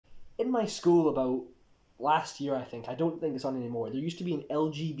in my school about last year, I think, I don't think it's on anymore, there used to be an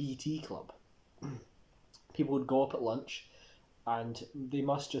LGBT club. People would go up at lunch and they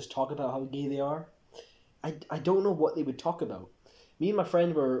must just talk about how gay they are. I don't know what they would talk about. Me and my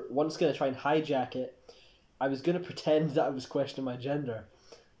friend were once going to try and hijack it. I was going to pretend that I was questioning my gender,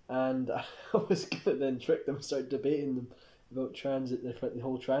 and I was going to then trick them and start debating them about the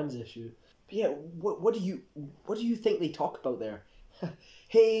whole trans issue. But yeah, what do you think they talk about there?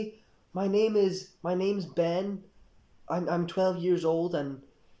 Hey, my name's Ben. I'm 12 years old, and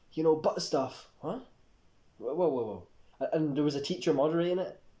butt stuff. Huh? Whoa. And there was a teacher moderating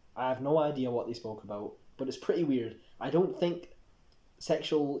it. I have no idea what they spoke about, but it's pretty weird. I don't think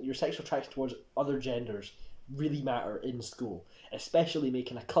your sexual attraction towards other genders really matter in school, especially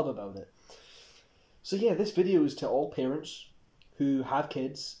making a club about it. So yeah, this video is to all parents who have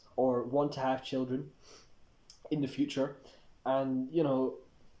kids or want to have children in the future, and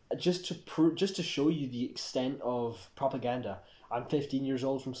just to show you the extent of propaganda. I'm 15 years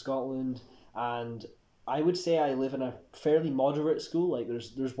old from Scotland, and I would say I live in a fairly moderate school. Like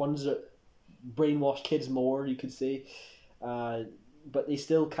there's ones that brainwash kids more, you could say, but they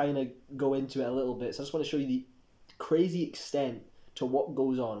still kind of go into it a little bit. So I just want to show you the crazy extent to what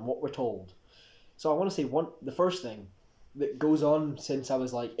goes on, what we're told. So I want to say the first thing that goes on since I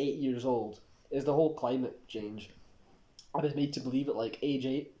was like 8 years old is the whole climate change. I was made to believe at like age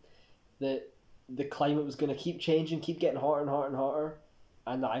 8 that the climate was going to keep changing, keep getting hotter and hotter and hotter,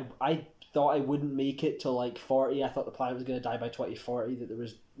 and I thought I wouldn't make it till like 40. I thought the planet was going to die by 2040, that there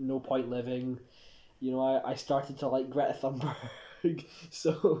was no point living. I started to like Greta Thunberg.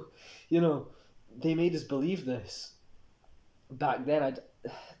 So, they made us believe this. Back then,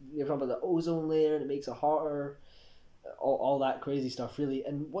 they were talking about the ozone layer and it makes it hotter, all that crazy stuff, really.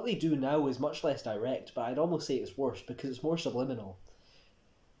 And what they do now is much less direct, but I'd almost say it's worse because it's more subliminal.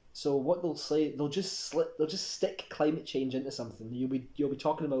 So what they'll say, they'll just stick climate change into something. You'll be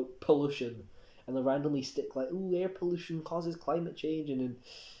talking about pollution, and they'll randomly stick like, "Ooh, air pollution causes climate change," and then,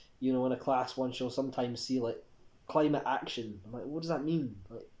 in a class once you'll sometimes see like climate action. I'm like, what does that mean?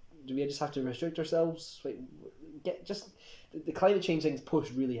 Like, do we just have to restrict ourselves? Like, the climate change thing's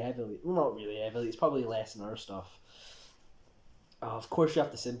pushed really heavily. Well, not really heavily. It's probably less than our stuff. Of course, you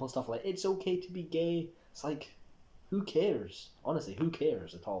have the simple stuff like it's okay to be gay. It's like, who cares? Honestly, who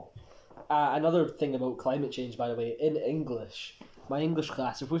cares at all? Another thing about climate change, by the way, in English, my English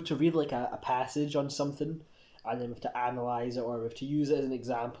class, if we have to read like a passage on something, and then we have to analyse it, or we have to use it as an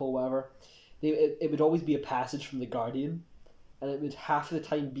example, whatever, it would always be a passage from The Guardian, and it would half the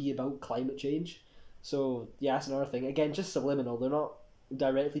time be about climate change. So yeah, that's another thing. Again, just subliminal. They're not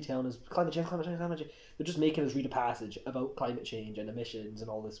directly telling us climate change. They're just making us read a passage about climate change and emissions and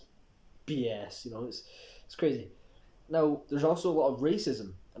all this BS. It's crazy. Now, there's also a lot of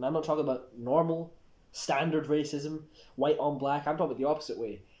racism, and I'm not talking about normal, standard racism, white on black. I'm talking about the opposite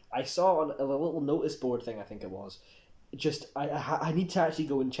way. I saw on a little notice board thing, I think it was. I need to actually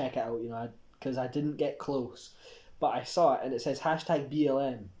go and check it out, because I didn't get close. But I saw it, and it says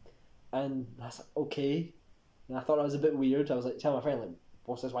 #BLM. And I was like, okay. And I thought that was a bit weird. I was like, tell my friend, like,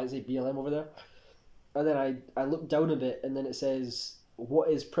 what's this? Why does it say BLM over there? And then I looked down a bit, and then it says, what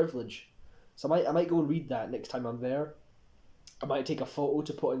is privilege? So I might go and read that next time I'm there. I might take a photo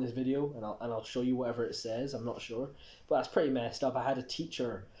to put in this video, and I'll show you whatever it says. I'm not sure, but that's pretty messed up. I had a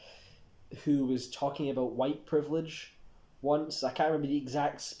teacher who was talking about white privilege once. I can't remember the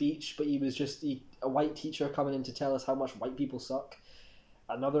exact speech, but he was just a white teacher coming in to tell us how much white people suck.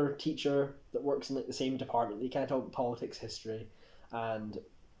 Another teacher that works in like the same department, they kind of talk about politics, history, and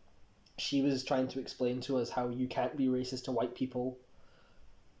she was trying to explain to us how you can't be racist to white people.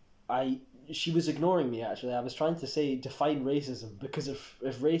 She was ignoring me, actually. I was trying to say define racism, because if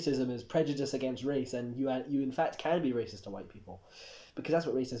racism is prejudice against race, then you in fact can be racist to white people, because that's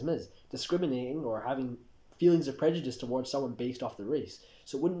what racism is: discriminating or having feelings of prejudice towards someone based off the race.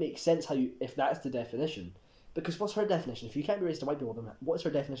 So it wouldn't make sense if that's the definition, because what's her definition? If you can't be racist to white people, then what's her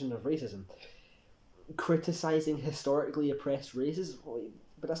definition of racism? Criticizing historically oppressed races?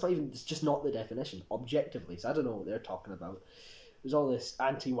 But that's not even, it's just not the definition objectively. So I don't know what they're talking about. There's all this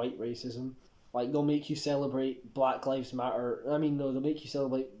anti-white racism. Like, they'll make you celebrate Black Lives Matter. No, they'll make you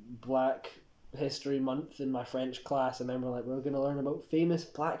celebrate Black History Month in my French class. I remember, like, we're going to learn about famous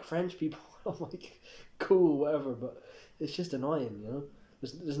Black French people. I'm like, cool, whatever, but it's just annoying,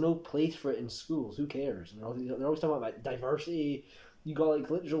 There's no place for it in schools. Who cares? They're always talking about like diversity. You got like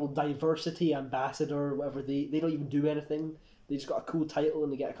literal diversity ambassador or whatever. They don't even do anything. They just got a cool title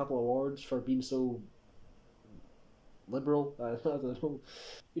and they get a couple of awards for being so liberal. I don't know.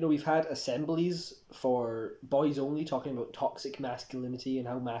 You know, we've had assemblies for boys only talking about toxic masculinity and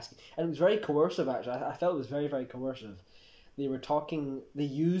how and it was very coercive. Actually, I felt it was very very coercive. They were talking. They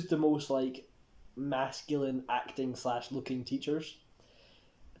used the most like masculine acting slash looking teachers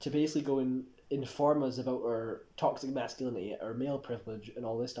to basically go and inform us about our toxic masculinity, our male privilege, and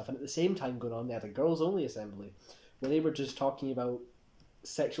all this stuff. And at the same time, going on, they had a girls only assembly where they were just talking about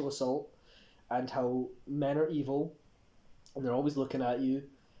sexual assault and how men are evil and they're always looking at you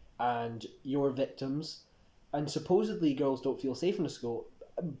and you're victims. And supposedly girls don't feel safe in the school.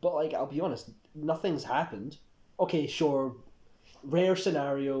 But, like, I'll be honest, nothing's happened. Okay, sure, rare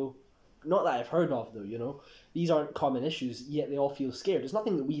scenario, not that I've heard of though, you know. These aren't common issues, yet they all feel scared. It's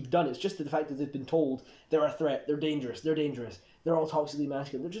nothing that we've done, it's just the fact that they've been told they're a threat, they're dangerous, they're all toxically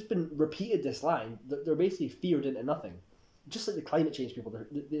masculine. They've just been repeated this line. They're basically feared into nothing. Just like the climate change people,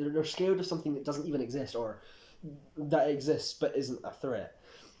 they're scared of something that doesn't even exist or that exists but isn't a threat.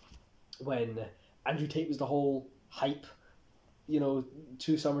 When Andrew Tate was the whole hype, you know,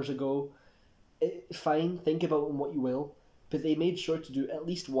 2 summers ago, fine, think about what you will, but they made sure to do at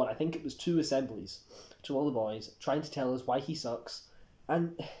least one, I think it was 2 assemblies, to all the boys, trying to tell us why he sucks.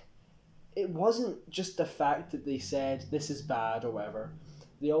 And it wasn't just the fact that they said this is bad or whatever.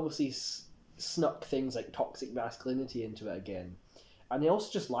 They obviously snuck things like toxic masculinity into it again. And they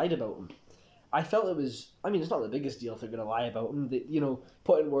also just lied about him. I felt it was, I mean, it's not the biggest deal if they're going to lie about him. They, you know,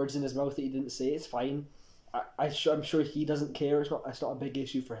 putting words in his mouth that he didn't say, it's fine. I'm sure he doesn't care. It's not a big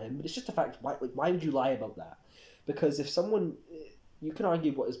issue for him. But it's just the fact, why would you lie about that? Because if someone, you can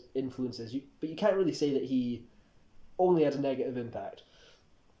argue what his influence is, but you can't really say that he only had a negative impact.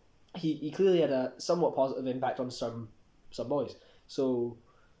 He clearly had a somewhat positive impact on some boys. So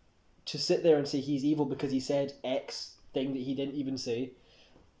to sit there and say he's evil because he said X thing that he didn't even say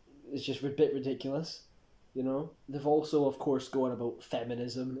is just a bit ridiculous. You know, they've also, of course, gone about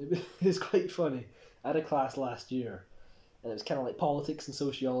feminism. It's quite funny. I had a class last year, and it was kind of like politics and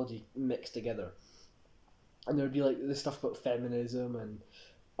sociology mixed together. And there would be like this stuff about feminism and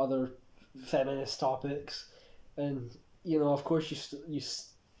other feminist topics, and you know, of course,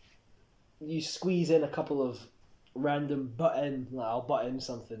 you squeeze in a couple of random I'll butt in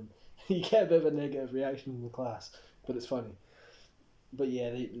something. You get a bit of a negative reaction in the class, but it's funny. But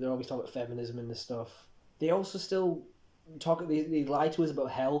yeah, they're always talking about feminism and this stuff. They also still they lie to us about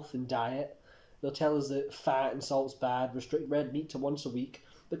health and diet. They'll tell us that fat and salt's bad, restrict red meat to once a week,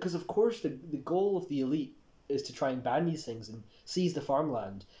 because of course the goal of the elite is to try and ban these things and seize the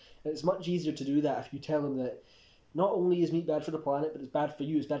farmland. And it's much easier to do that if you tell them that not only is meat bad for the planet, but it's bad for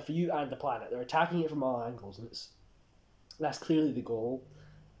you and the planet. They're attacking it from all angles, and that's clearly the goal.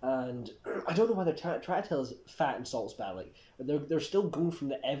 And I don't know why they're trying to tell us fat and salt's bad. Like they're still going from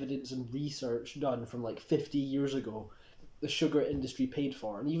the evidence and research done from like 50 years ago, the sugar industry paid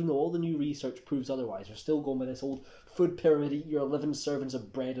for. And even though all the new research proves otherwise, they're still going by this old food pyramid. Eat your 11 servings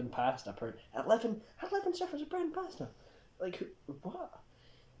of bread and pasta per 11 servings of bread and pasta. Like what?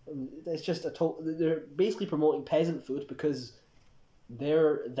 And it's just they're basically promoting peasant food because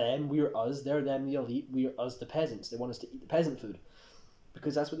they're them, we're us. They're them, the elite. We're us, the peasants. They want us to eat the peasant food.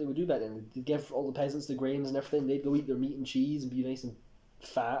 Because that's what they would do back then. They'd give all the peasants the grains and everything. They'd go eat their meat and cheese and be nice and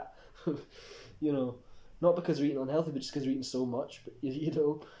fat. You know, not because they're eating unhealthy, but just because they're eating so much. But, you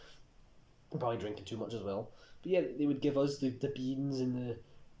know, probably drinking too much as well. But yeah, they would give us the beans and the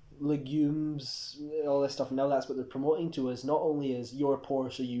legumes, all this stuff. And now that's what they're promoting to us. Not only as you're poor,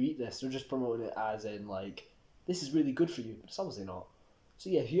 so you eat this. They're just promoting it as in, like, this is really good for you. But it's obviously not. So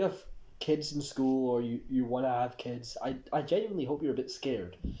yeah, if you have kids in school or you want to have kids, I genuinely hope you're a bit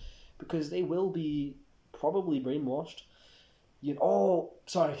scared, because they will be probably brainwashed.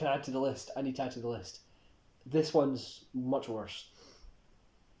 Sorry, can I add to the list? I need to add to the list. This one's much worse.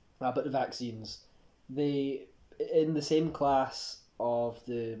 But the vaccines, they, in the same class of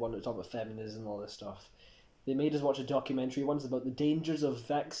the one that talked about feminism and all this stuff, they made us watch a documentary once about the dangers of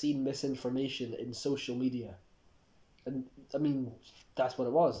vaccine misinformation in social media. And I mean, that's what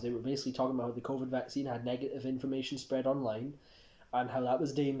it was. They were basically talking about how the COVID vaccine had negative information spread online and how that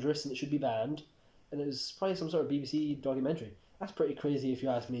was dangerous and it should be banned. And it was probably some sort of BBC documentary. That's pretty crazy if you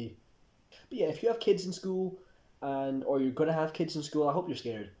ask me. But yeah, if you have kids in school or you're going to have kids in school, I hope you're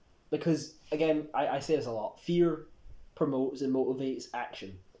scared. Because, again, I say this a lot. Fear promotes and motivates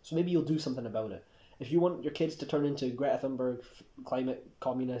action. So maybe you'll do something about it. If you want your kids to turn into Greta Thunberg, climate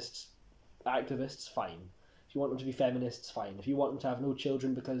communists, activists, fine. If you want them to be feminists, fine. If you want them to have no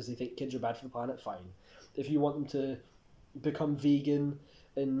children because they think kids are bad for the planet, fine. If you want them to become vegan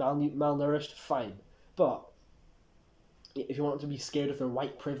and malnourished, fine. But if you want them to be scared of their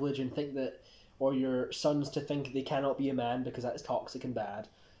white privilege and think that or your sons to think they cannot be a man because that's toxic and bad,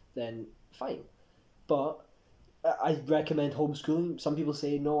 then fine. But I recommend homeschooling. Some people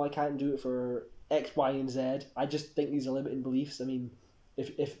say, no, I can't do it for X, Y, and Z. I just think these are limiting beliefs. I mean,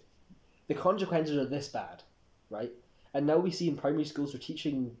 if the consequences are this bad, right? And now we see in primary schools they're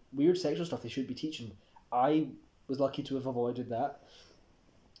teaching weird sexual stuff they should be teaching. I was lucky to have avoided that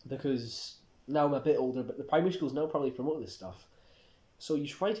because now I'm a bit older, but the primary schools now probably promote this stuff. So you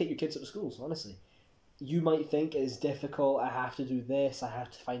should probably take your kids up to schools, honestly. You might think it is difficult, I have to do this, I have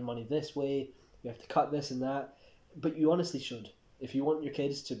to find money this way, you have to cut this and that, but you honestly should. If you want your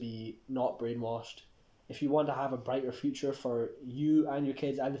kids to be not brainwashed, if you want to have a brighter future for you and your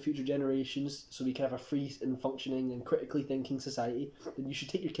kids and the future generations, so we can have a free and functioning and critically thinking society, then you should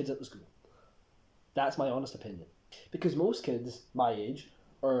take your kids up to school. That's my honest opinion. Because most kids my age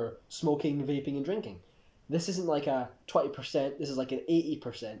are smoking, vaping, and drinking. This isn't like a 20%, this is like an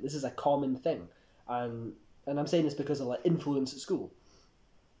 80%. This is a common thing. And I'm saying this because of like influence at school.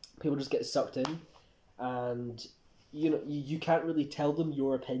 People just get sucked in, and you can't really tell them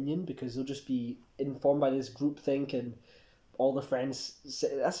your opinion because they'll just be informed by this group think, and all the friends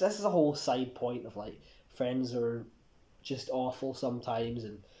say, that's a whole side point of like friends are just awful sometimes,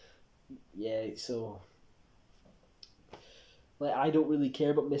 and yeah, so like I don't really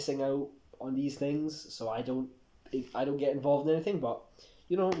care about missing out on these things, so I don't get involved in anything, but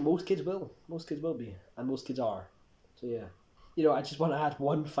most kids will be, and most kids are, so yeah. I just want to add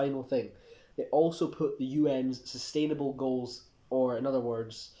one final thing. They also put the UN's sustainable goals, or in other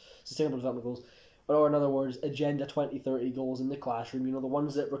words, sustainable development goals, or in other words, Agenda 2030 goals in the classroom. The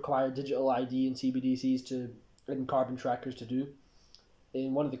ones that require digital ID and CBDCs and carbon trackers to do.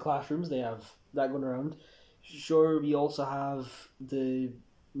 In one of the classrooms, they have that going around. Sure, we also have the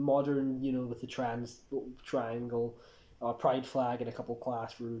modern, with the trans triangle, pride flag in a couple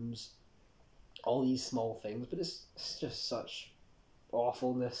classrooms. All these small things, but it's just such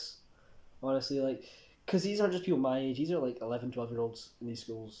awfulness. Honestly, like, because these aren't just people my age, these are like 11, 12-year-olds in these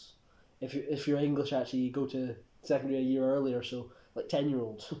schools. If you're English, actually, you go to secondary a year earlier, so like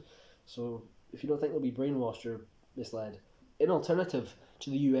 10-year-olds. So if you don't think they'll be brainwashed or misled. In alternative to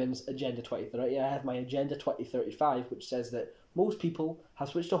the UN's Agenda 2030, I have my Agenda 2035, which says that most people have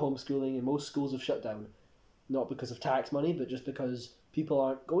switched to homeschooling and most schools have shut down. Not because of tax money, but just because people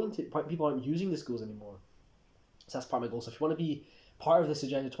aren't using the schools anymore. So that's part of my goal. So if you want to be part of this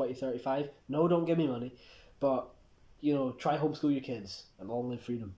Agenda 2035, no, don't give me money, but try homeschool your kids and long live freedom.